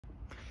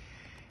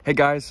Hey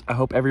guys, I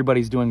hope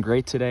everybody's doing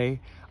great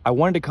today. I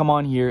wanted to come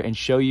on here and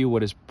show you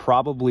what is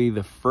probably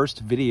the first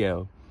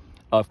video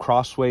of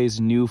Crossway's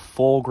new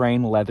full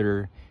grain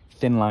leather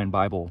Thinline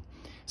Bible.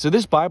 So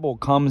this Bible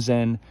comes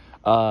in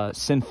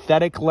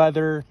synthetic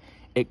leather,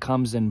 it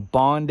comes in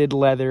bonded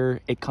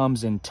leather, it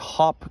comes in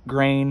top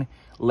grain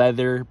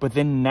leather, but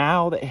then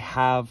now they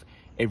have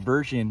a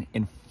version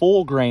in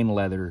full grain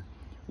leather,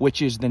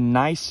 which is the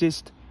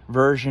nicest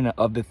version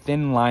of the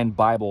Thinline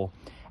Bible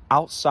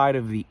outside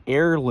of the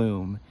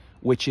heirloom,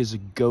 which is a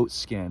goat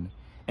skin.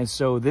 And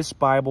so this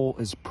Bible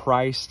is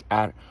priced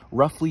at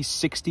roughly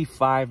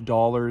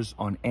 $65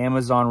 on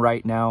Amazon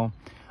right now.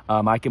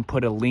 I can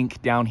put a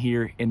link down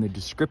here in the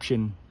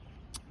description,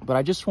 but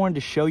I just wanted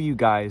to show you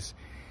guys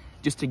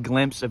just a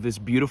glimpse of this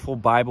beautiful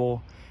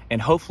Bible, and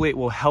hopefully it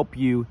will help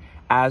you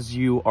as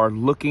you are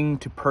looking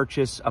to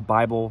purchase a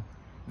Bible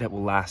that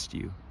will last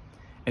you.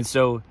 And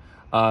so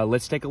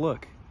let's take a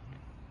look.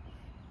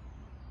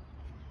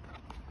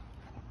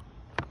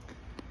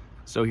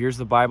 So here's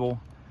the Bible.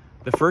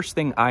 The first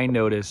thing I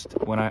noticed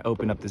when I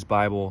opened up this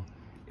Bible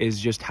is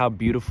just how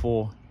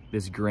beautiful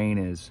this grain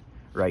is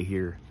right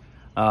here.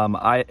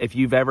 If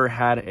you've ever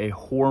had a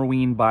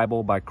Horween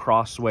Bible by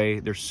Crossway,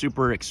 they're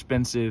super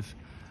expensive.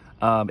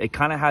 It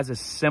kind of has a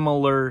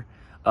similar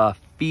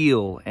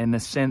feel in the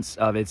sense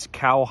of it's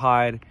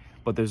cowhide,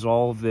 but there's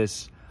all of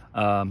this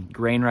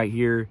grain right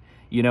here.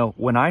 You know,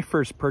 when I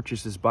first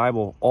purchased this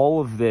Bible,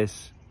 all of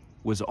this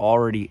was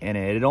already in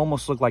it. It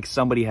almost looked like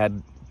somebody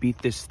had beat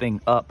this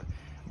thing up,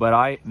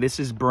 but this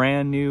is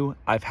brand new.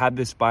 I've had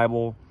this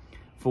Bible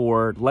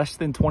for less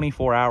than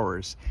 24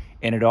 hours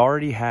and it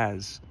already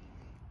has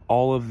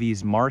all of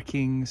these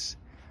markings,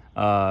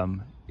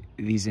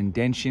 these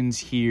indentions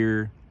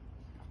here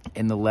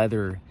in the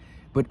leather.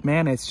 But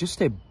man, it's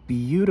just a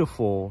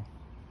beautiful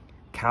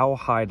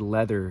cowhide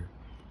leather.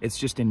 It's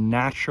just a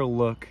natural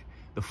look.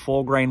 The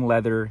full grain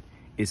leather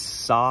is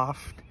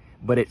soft,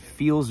 but it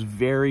feels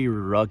very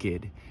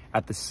rugged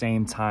at the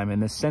same time,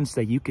 in the sense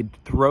that you could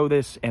throw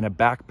this in a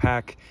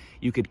backpack,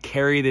 you could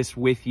carry this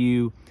with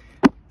you,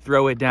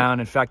 throw it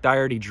down. In fact, I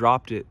already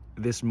dropped it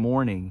this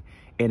morning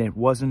and it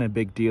wasn't a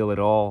big deal at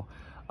all.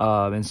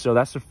 And so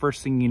that's the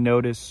first thing you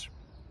notice.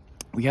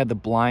 We had the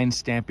blind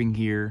stamping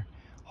here,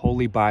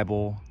 Holy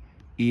Bible,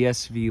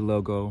 ESV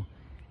logo,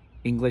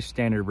 English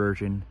Standard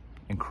Version,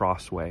 and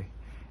Crossway.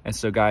 And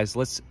so guys,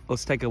 let's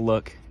take a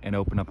look and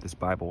open up this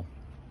Bible.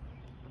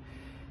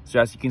 So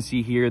as you can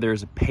see here,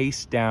 there's a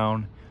paste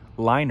down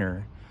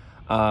liner,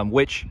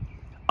 which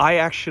I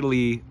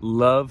actually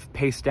love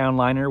paste down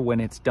liner when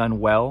it's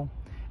done well,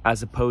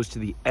 as opposed to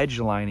the edge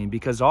lining,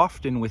 because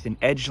often with an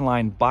edge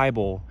line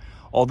Bible,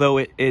 although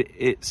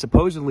it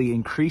supposedly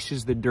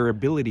increases the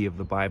durability of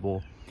the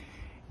Bible,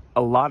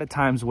 a lot of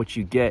times what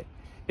you get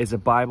is a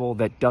Bible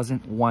that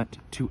doesn't want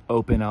to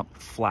open up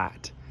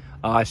flat.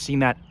 I've seen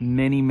that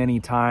many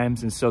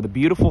times. And so the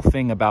beautiful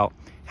thing about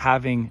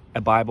having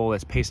a Bible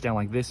that's paste down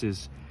like this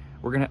is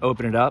we're going to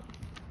open it up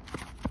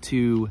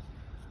to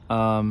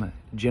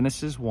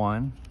Genesis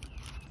 1.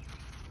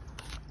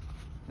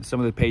 And some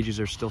of the pages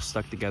are still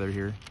stuck together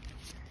here.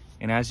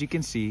 And as you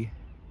can see,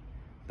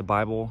 the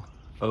Bible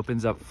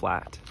opens up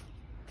flat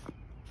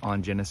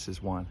on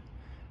Genesis 1.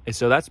 And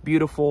so that's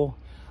beautiful.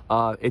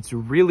 It's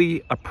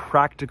really a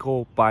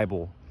practical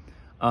Bible.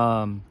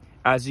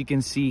 As you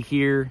can see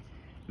here,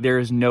 there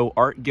is no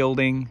art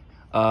gilding.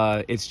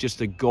 It's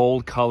just a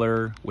gold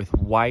color with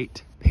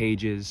white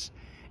pages.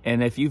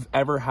 And if you've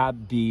ever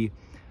had the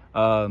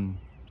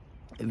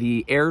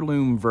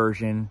heirloom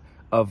version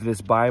of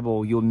this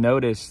Bible, you'll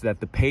notice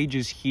that the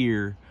pages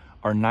here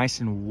are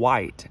nice and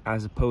white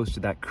as opposed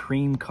to that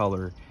cream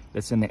color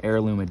that's in the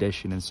heirloom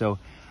edition. And so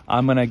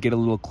I'm gonna get a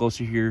little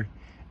closer here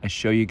and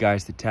show you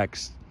guys the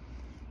text.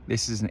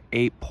 This is an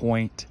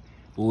 8-point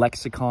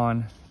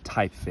lexicon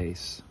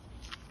typeface.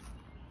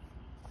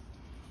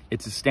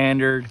 It's a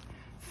standard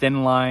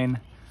Thinline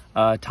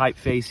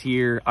typeface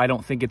here. I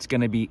don't think it's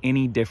going to be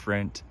any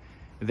different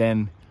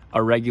than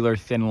a regular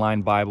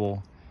Thinline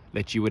Bible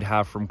that you would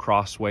have from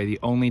Crossway. The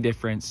only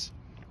difference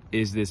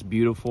is this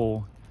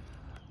beautiful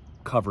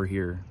cover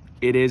here.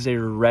 It is a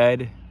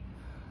red,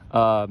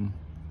 the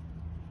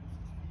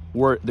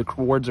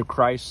words of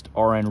Christ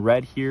are in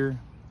red here,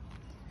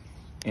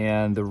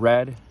 and the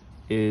red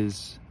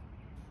is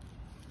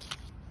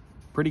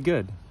pretty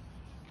good.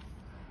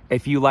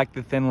 If you like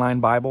the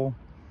Thinline Bible,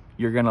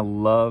 you're gonna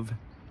love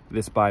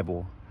this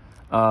Bible.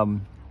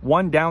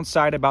 One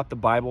downside about the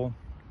Bible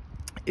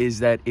is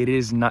that it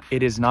is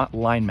not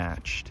line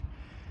matched.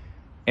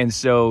 And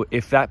so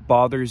if that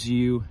bothers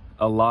you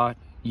a lot,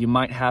 you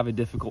might have a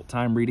difficult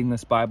time reading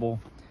this Bible.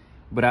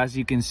 But as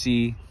you can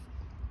see,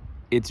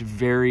 it's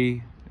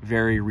very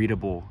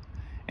readable.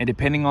 And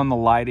depending on the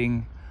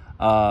lighting,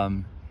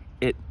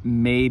 it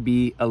may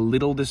be a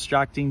little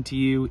distracting to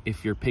you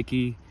if you're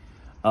picky.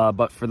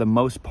 But for the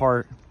most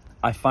part,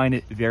 I find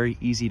it very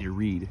easy to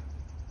read.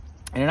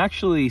 And it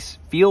actually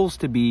feels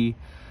to be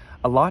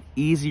a lot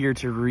easier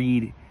to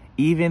read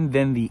even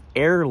than the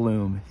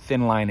heirloom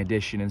Thinline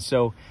edition. And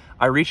so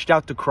I reached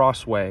out to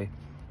Crossway,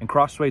 and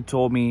Crossway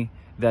told me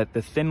that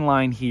the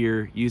Thinline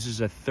here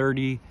uses a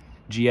 30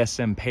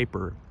 GSM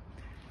paper.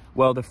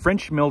 Well, the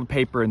French milled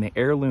paper in the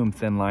heirloom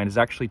Thinline is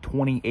actually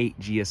 28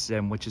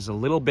 GSM, which is a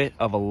little bit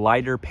of a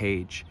lighter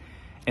page.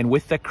 And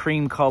with the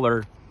cream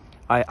color,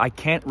 I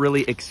can't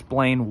really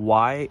explain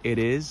why it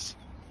is,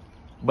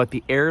 but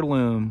the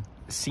heirloom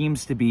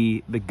seems to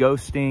be the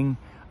ghosting.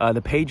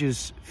 The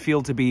pages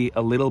feel to be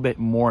a little bit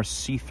more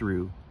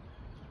see-through.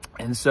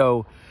 And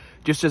so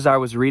just as I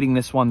was reading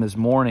this one this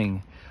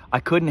morning, I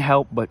couldn't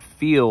help but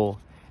feel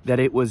that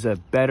it was a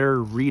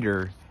better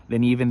reader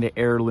than even the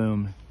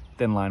heirloom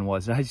Thinline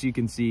was. As you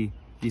can see,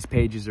 these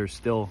pages are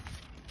still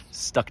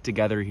stuck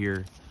together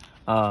here.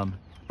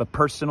 But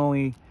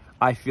personally,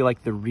 I feel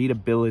like the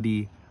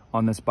readability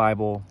on this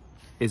Bible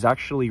is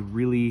actually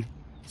really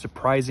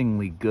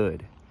surprisingly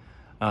good.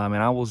 And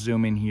I will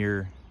zoom in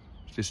here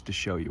just to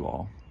show you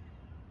all.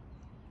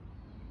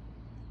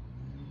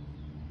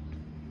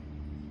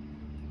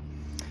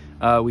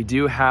 We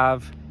do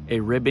have a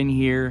ribbon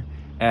here,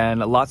 and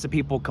lots of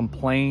people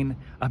complain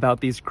about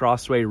these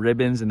Crossway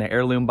ribbons in the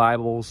heirloom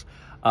Bibles.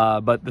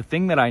 But the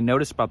thing that I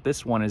noticed about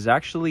this one is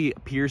actually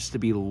appears to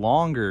be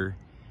longer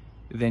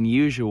than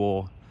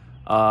usual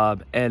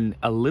and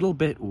a little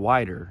bit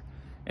wider.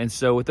 And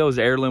so with those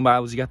heirloom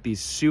Bibles, you got these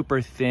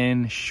super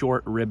thin,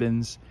 short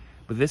ribbons.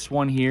 But this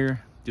one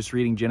here, just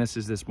reading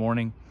Genesis this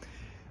morning,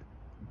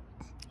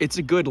 it's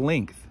a good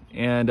length.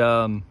 And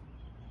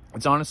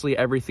it's honestly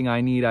everything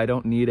I need. I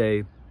don't need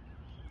a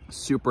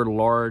super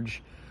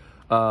large,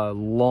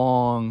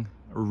 long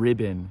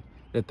ribbon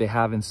that they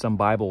have in some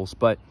Bibles.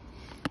 But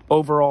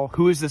overall,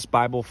 who is this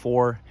Bible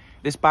for?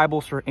 This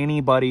Bible's for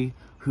anybody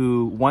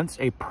who wants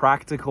a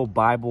practical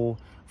Bible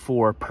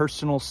for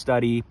personal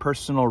study,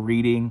 personal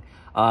reading.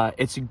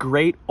 It's a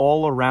great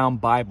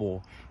all-around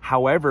Bible.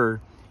 However,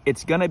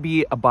 it's going to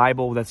be a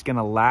Bible that's going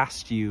to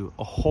last you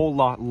a whole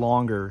lot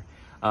longer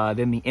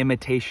than the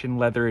imitation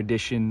leather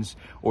editions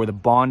or the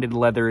bonded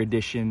leather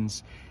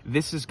editions.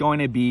 This is going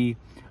to be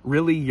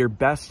really your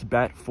best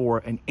bet for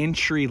an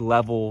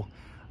entry-level,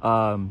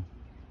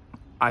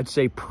 I'd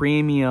say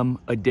premium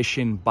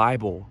edition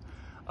Bible.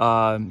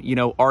 You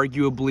know,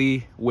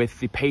 arguably with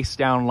the paste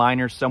down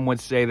liner, some would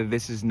say that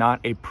this is not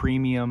a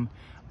premium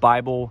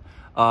Bible.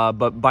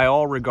 But by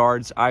all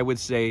regards, I would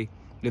say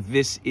that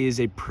this is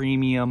a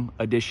premium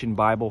edition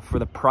Bible. For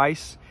the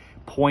price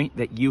point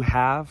that you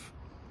have,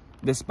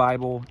 this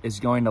Bible is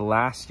going to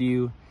last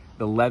you.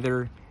 The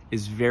leather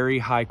is very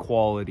high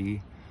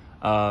quality,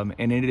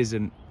 and it is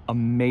an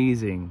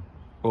amazing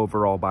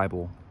overall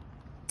Bible.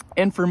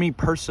 And for me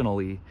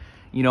personally,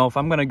 you know, if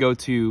I'm going to go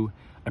to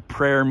a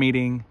prayer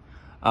meeting,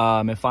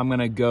 if I'm going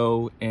to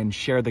go and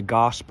share the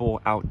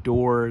gospel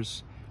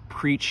outdoors,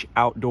 preach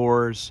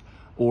outdoors,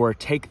 or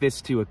take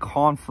this to a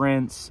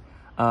conference,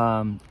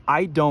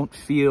 I don't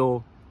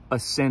feel a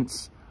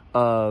sense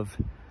of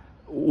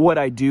what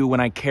I do when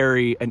I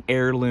carry an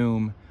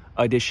heirloom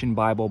edition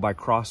Bible by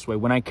Crossway.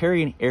 When I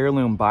carry an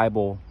heirloom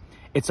Bible,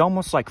 it's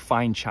almost like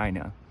fine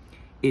china.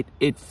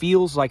 It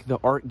feels like the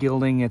art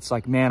gilding. It's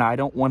like, man, I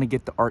don't want to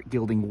get the art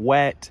gilding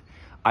wet.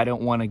 I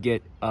don't want to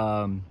get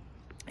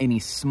any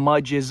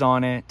smudges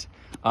on it.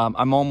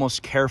 I'm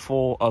almost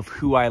careful of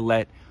who I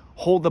let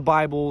hold the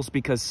Bibles,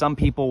 because some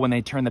people, when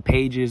they turn the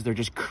pages, they're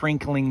just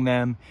crinkling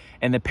them.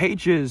 And the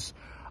pages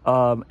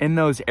in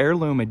those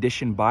heirloom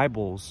edition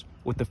Bibles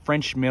with the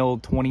French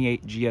milled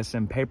 28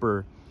 GSM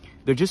paper,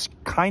 they're just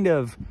kind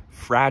of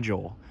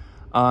fragile.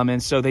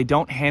 And so they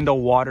don't handle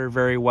water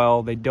very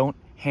well. They don't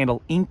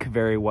handle ink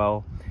very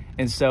well.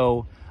 And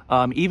so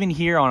even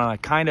here on a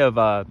kind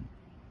of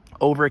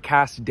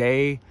overcast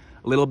day,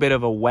 a little bit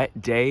of a wet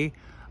day,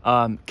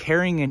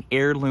 carrying an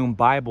heirloom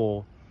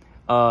Bible,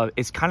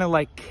 it's kind of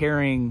like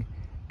carrying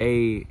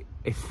a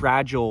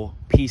fragile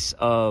piece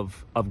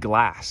of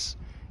glass.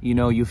 You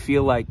know, you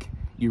feel like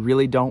you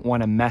really don't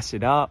want to mess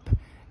it up.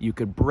 You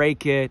could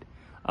break it.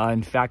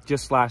 In fact,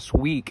 just last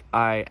week,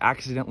 I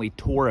accidentally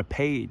tore a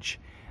page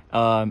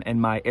in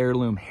my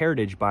heirloom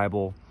heritage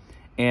Bible.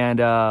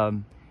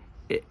 And,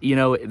 you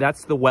know,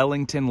 that's the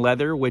Wellington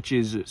leather, which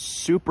is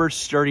super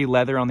sturdy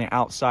leather on the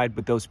outside.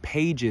 But those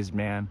pages,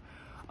 man,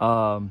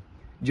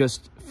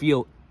 just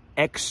feel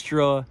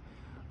extra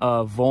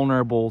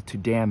vulnerable to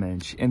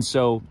damage. And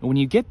so when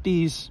you get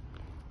these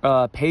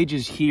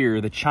pages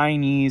here, the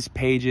Chinese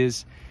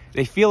pages,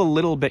 they feel a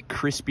little bit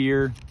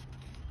crispier,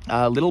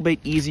 a little bit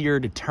easier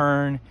to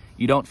turn.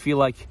 You don't feel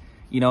like,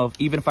 you know,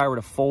 even if I were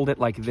to fold it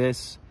like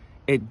this,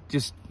 it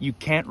just, you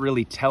can't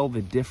really tell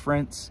the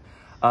difference.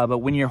 But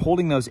when you're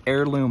holding those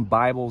heirloom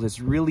Bibles,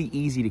 it's really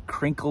easy to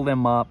crinkle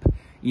them up.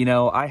 You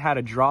know, I had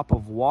a drop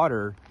of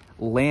water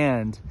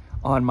land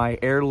on my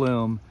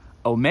heirloom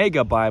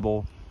Omega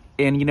Bible,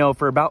 and, you know,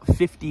 for about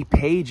 50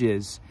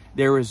 pages,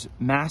 there was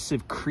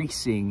massive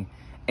creasing,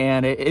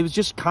 and it was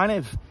just kind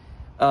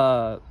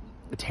of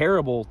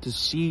terrible to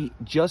see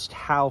just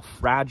how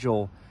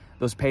fragile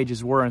those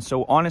pages were. And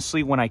so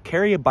honestly, when I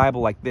carry a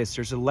Bible like this,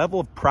 there's a level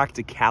of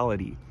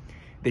practicality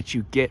that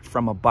you get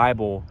from a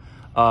Bible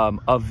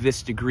of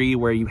this degree,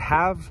 where you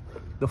have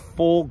the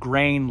full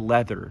grain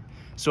leather.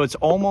 So it's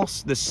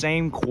almost the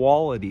same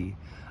quality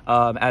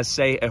as,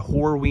 say, a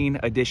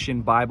Horween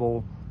edition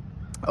Bible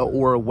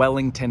or a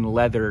Wellington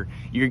leather.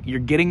 You're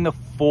getting the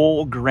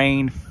full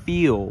grain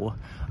feel.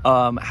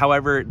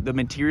 However, the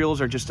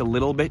materials are just a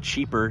little bit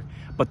cheaper,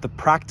 but the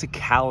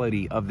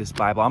practicality of this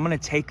Bible, I'm going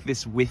to take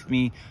this with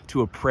me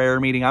to a prayer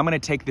meeting. I'm going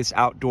to take this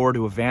outdoor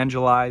to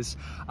evangelize.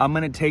 I'm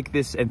going to take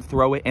this and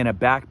throw it in a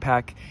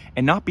backpack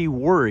and not be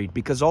worried,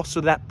 because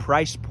also that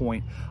price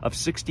point of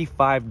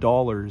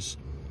 $65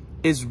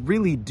 is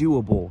really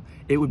doable.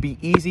 It would be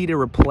easy to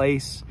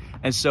replace.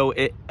 And so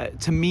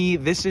to me,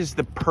 this is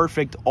the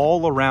perfect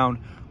all-around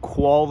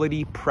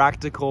quality,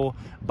 practical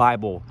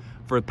Bible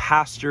for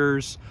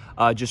pastors,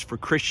 just for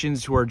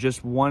Christians who are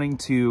just wanting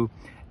to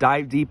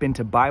dive deep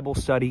into Bible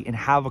study and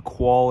have a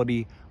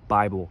quality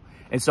Bible.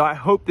 And so I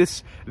hope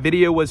this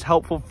video was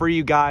helpful for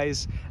you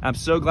guys. I'm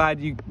so glad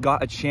you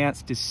got a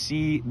chance to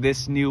see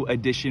this new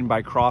edition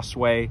by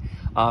Crossway.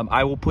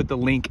 I will put the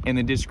link in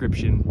the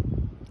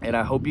description, and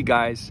I hope you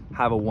guys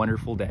have a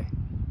wonderful day.